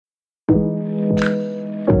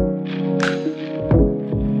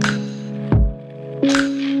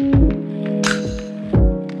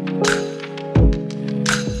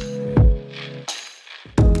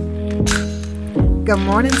Good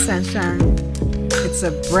morning, sunshine. It's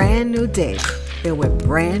a brand new day filled with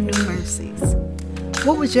brand new mercies.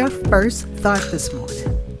 What was your first thought this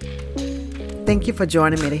morning? Thank you for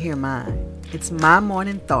joining me to hear mine. It's My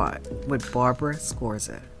Morning Thought with Barbara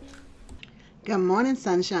Scorza. Good morning,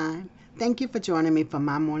 sunshine. Thank you for joining me for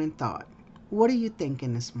My Morning Thought. What are you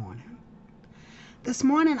thinking this morning? This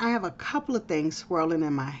morning, I have a couple of things swirling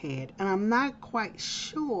in my head, and I'm not quite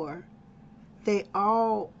sure they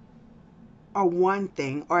all are one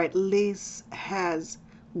thing, or at least has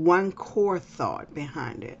one core thought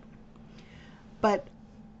behind it. But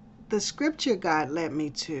the scripture God led me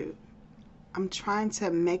to, I'm trying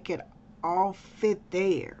to make it all fit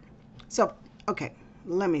there. So, okay,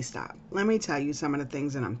 let me stop. Let me tell you some of the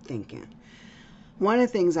things that I'm thinking. One of the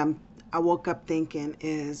things I woke up thinking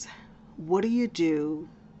is, what do you do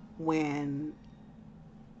when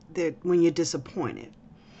you're disappointed?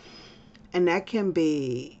 And that can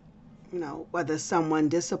be, whether someone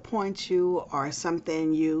disappoints you or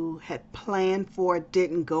something you had planned for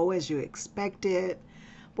didn't go as you expected.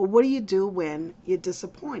 But what do you do when you're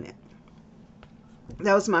disappointed?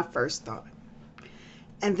 That was my first thought.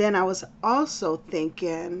 And then I was also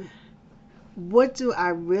thinking, what do I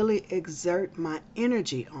really exert my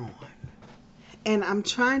energy on? And I'm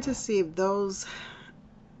trying to see if those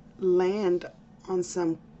land on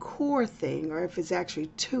some core thing or if it's actually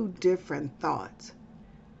two different thoughts.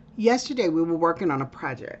 Yesterday we were working on a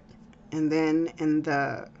project, and then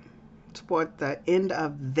toward the end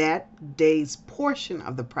of that day's portion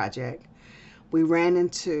of the project, we ran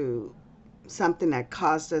into something that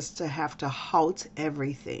caused us to have to halt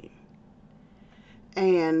everything.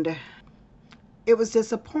 And it was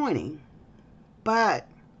disappointing, but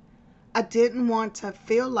I didn't want to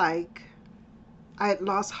feel like I had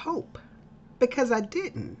lost hope, because I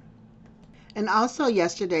didn't. And also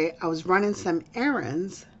yesterday I was running some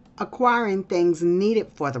errands, acquiring things needed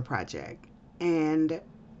for the project, and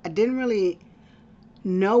I didn't really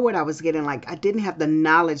know what I was getting. Like, I didn't have the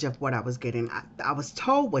knowledge of what I was getting. I was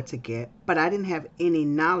told what to get, but I didn't have any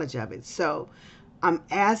knowledge of it. So I'm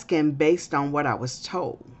asking based on what I was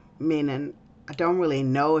told, meaning I don't really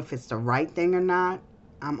know if it's the right thing or not.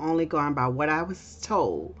 I'm only going by what I was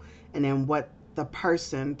told and then what the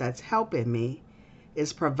person that's helping me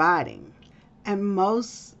is providing. And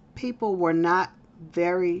most people were not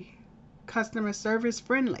very customer service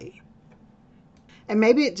friendly. And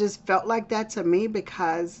maybe it just felt like that to me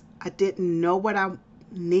because I didn't know what I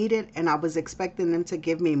needed and I was expecting them to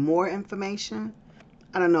give me more information.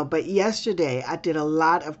 I don't know, but yesterday I did a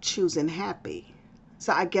lot of choosing happy.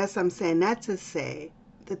 So I guess I'm saying that to say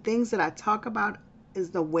the things that I talk about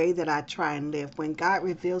is the way that I try and live. When God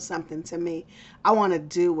reveals something to me, I want to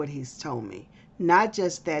do what He's told me. Not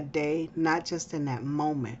just that day, not just in that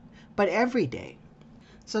moment, but every day.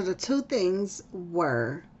 So the two things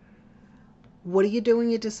were, what do you do when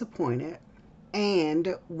you're disappointed?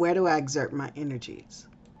 And where do I exert my energies?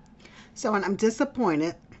 So when I'm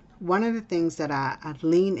disappointed, one of the things that I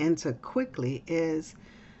lean into quickly is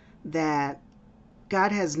that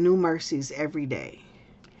God has new mercies every day.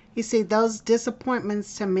 You see, those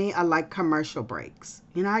disappointments to me are like commercial breaks.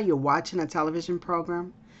 You know how you're watching a television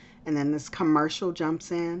program and then this commercial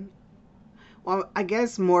jumps in? Well, I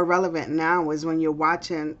guess more relevant now is when you're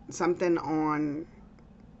watching something on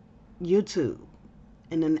YouTube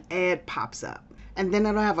and an ad pops up. And then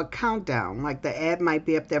it'll have a countdown. Like the ad might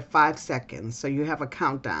be up there 5 seconds. So you have a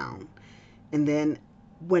countdown. And then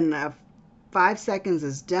when 5 seconds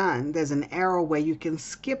is done, there's an arrow where you can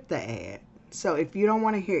skip the ad. So if you don't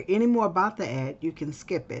want to hear any more about the ad, you can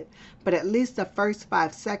skip it. But at least the first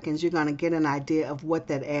 5 seconds, you're going to get an idea of what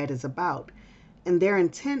that ad is about. And their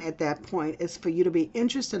intent at that point is for you to be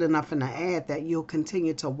interested enough in the ad that you'll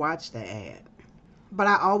continue to watch the ad. But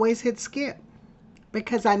I always hit skip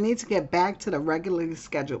because I need to get back to the regularly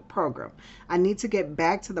scheduled program. I need to get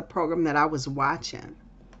back to the program that I was watching.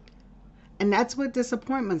 And that's what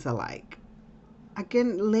disappointments are like. I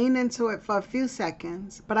can lean into it for a few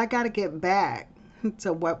seconds, but I got to get back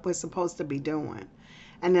to what we're supposed to be doing.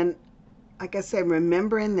 And then, like I said,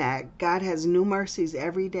 remembering that God has new mercies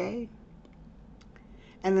every day.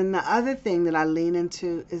 And then the other thing that I lean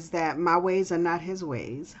into is that my ways are not His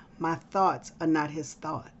ways. My thoughts are not His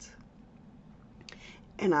thoughts.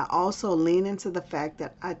 And I also lean into the fact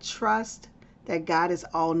that I trust that God is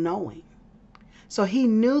all-knowing. So He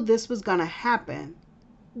knew this was going to happen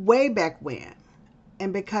way back when.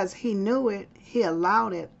 And because He knew it, He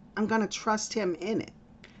allowed it, I'm going to trust Him in it.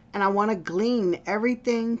 And I want to glean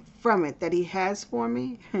everything from it that He has for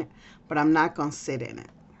me, but I'm not going to sit in it.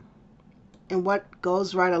 And what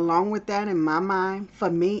goes right along with that in my mind, for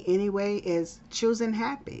me anyway, is choosing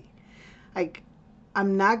happy. Like,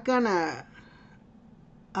 I'm not going to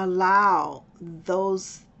allow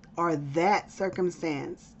those or that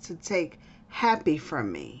circumstance to take happy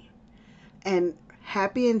from me. And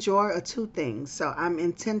happy and joy are two things. So I'm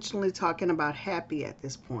intentionally talking about happy at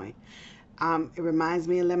this point. It reminds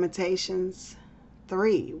me of Lamentations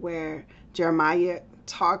 3, where Jeremiah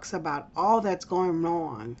talks about all that's going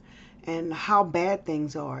wrong and how bad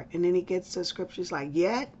things are. And then he gets to scriptures like,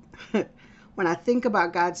 yet, when I think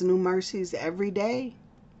about God's new mercies every day,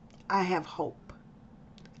 I have hope.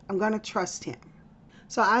 I'm going to trust him.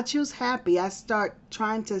 So I choose happy. I start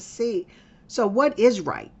trying to see, so what is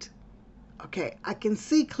right? Okay, I can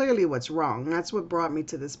see clearly what's wrong. That's what brought me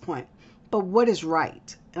to this point. But what is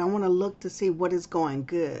right? And I want to look to see what is going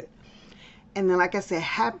good. And then, like I said,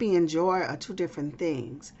 happy and joy are two different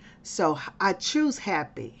things. So I choose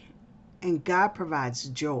happy, and God provides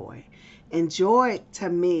joy. And joy to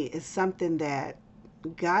me is something that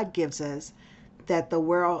God gives us that the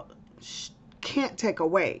world can't take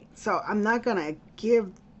away. So I'm not going to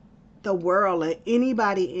give the world or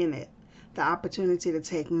anybody in it the opportunity to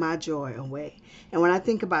take my joy away. And when I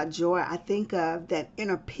think about joy, I think of that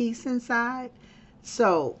inner peace inside.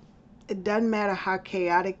 So it doesn't matter how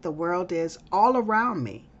chaotic the world is all around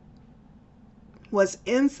me. What's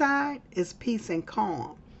inside is peace and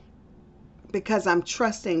calm, because I'm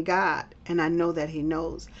trusting God and I know that he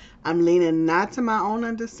knows. I'm leaning not to my own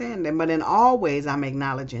understanding, but in all ways I'm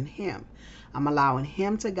acknowledging him. I'm allowing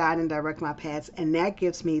him to guide and direct my paths, and that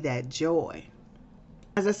gives me that joy.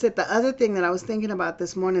 As I said, the other thing that I was thinking about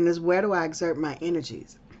this morning is, where do I exert my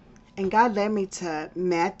energies? And God led me to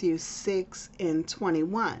Matthew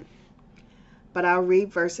 6:21. But I'll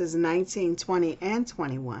read verses 19, 20, and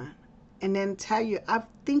 21. And then tell you, I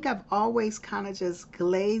think I've always kind of just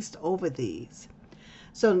glazed over these.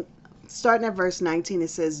 So starting at verse 19, it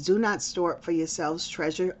says, do not store up for yourselves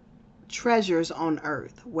treasures on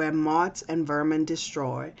earth, where moths and vermin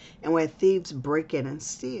destroy, and where thieves break in and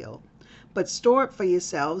steal. But store up for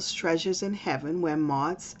yourselves treasures in heaven, where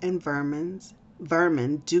moths and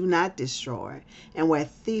vermin do not destroy, and where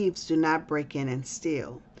thieves do not break in and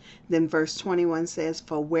steal. Then verse 21 says,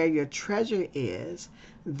 for where your treasure is,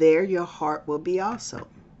 there your heart will be also.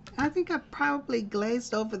 I think I probably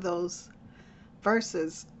glazed over those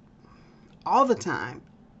verses all the time.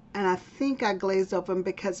 And I think I glazed over them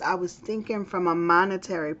because I was thinking from a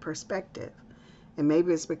monetary perspective. And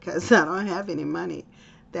maybe it's because I don't have any money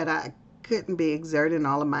that I couldn't be exerting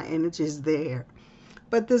all of my energies there.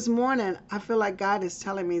 But this morning, I feel like God is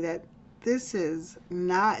telling me that this is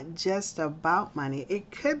not just about money.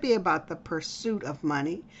 It could be about the pursuit of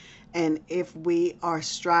money. And if we are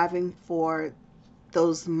striving for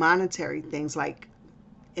those monetary things, like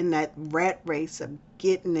in that rat race of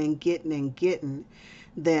getting and getting and getting,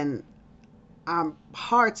 then our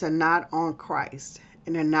hearts are not on Christ,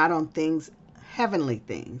 and they're not on things, heavenly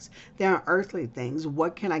things. They're on earthly things.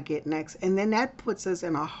 What can I get next? And then that puts us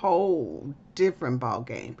in a whole different ball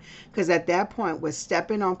game, because at that point we're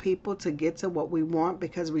stepping on people to get to what we want,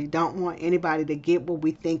 because we don't want anybody to get what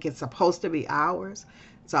we think is supposed to be ours.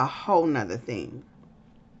 It's a whole nother thing.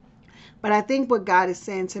 But I think what God is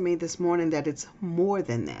saying to me this morning, that it's more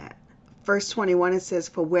than that. Verse 21, it says,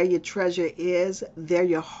 for where your treasure is, there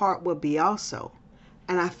your heart will be also.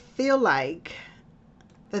 And I feel like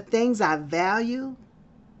the things I value,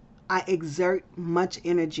 I exert much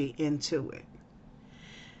energy into it.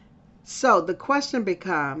 So the question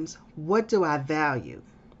becomes, what do I value?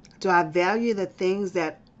 Do I value the things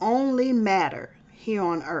that only matter here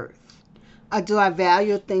on earth? Or do I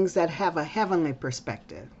value things that have a heavenly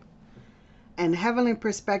perspective? And heavenly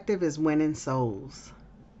perspective is winning souls.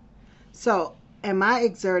 So am I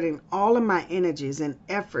exerting all of my energies and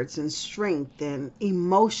efforts and strength and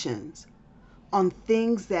emotions on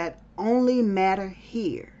things that only matter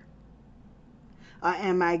here? Or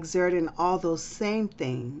am I exerting all those same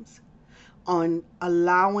things on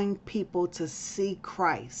allowing people to see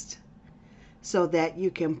Christ, so that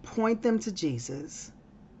you can point them to Jesus?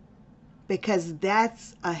 Because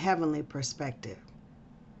that's a heavenly perspective.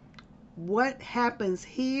 What happens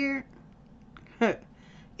here,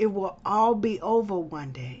 it will all be over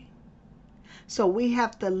one day. So we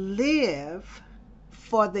have to live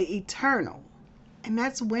for the eternal. And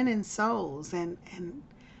that's winning souls. And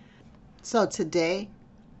so today,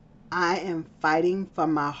 I am fighting for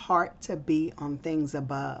my heart to be on things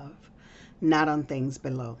above, not on things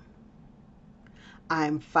below.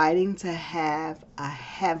 I'm fighting to have a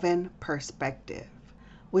heaven perspective,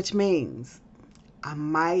 which means I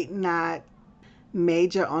might not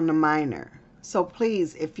major on the minor. So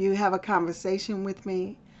please, if you have a conversation with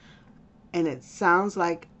me and it sounds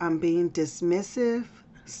like I'm being dismissive,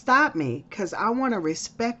 Stop me, because I want to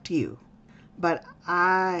respect you. But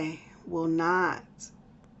I will not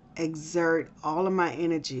exert all of my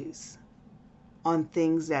energies on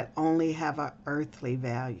things that only have an earthly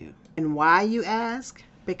value. And why, you ask?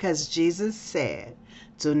 Because Jesus said,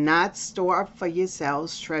 do not store up for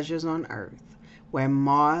yourselves treasures on earth, where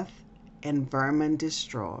moth and vermin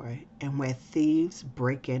destroy, and where thieves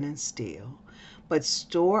break in and steal. But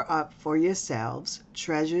store up for yourselves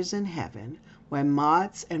treasures in heaven, where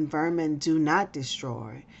moths and vermin do not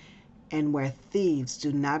destroy, and where thieves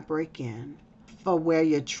do not break in. For where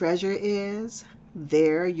your treasure is,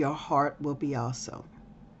 there your heart will be also.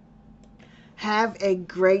 Have a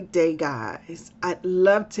great day, guys. I'd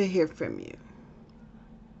love to hear from you.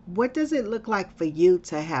 What does it look like for you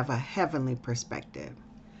to have a heavenly perspective?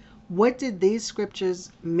 What did these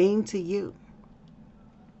scriptures mean to you?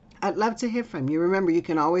 I'd love to hear from you. Remember, you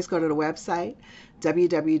can always go to the website,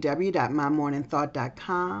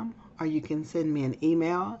 www.mymorningthought.com, or you can send me an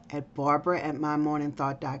email at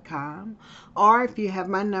barbara@mymorningthought.com. Or if you have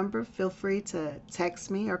my number, feel free to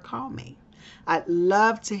text me or call me. I'd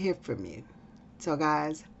love to hear from you. So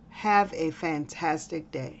guys, have a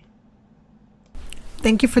fantastic day.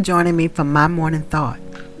 Thank you for joining me for My Morning Thought.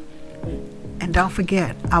 And don't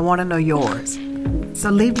forget, I want to know yours. So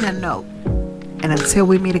leave me a note. And until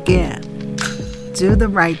we meet again, do the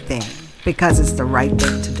right thing because it's the right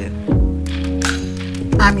thing to do.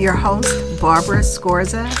 I'm your host, Barbara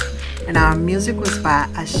Scorza, and our music was by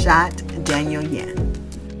Ashat Daniel Yen.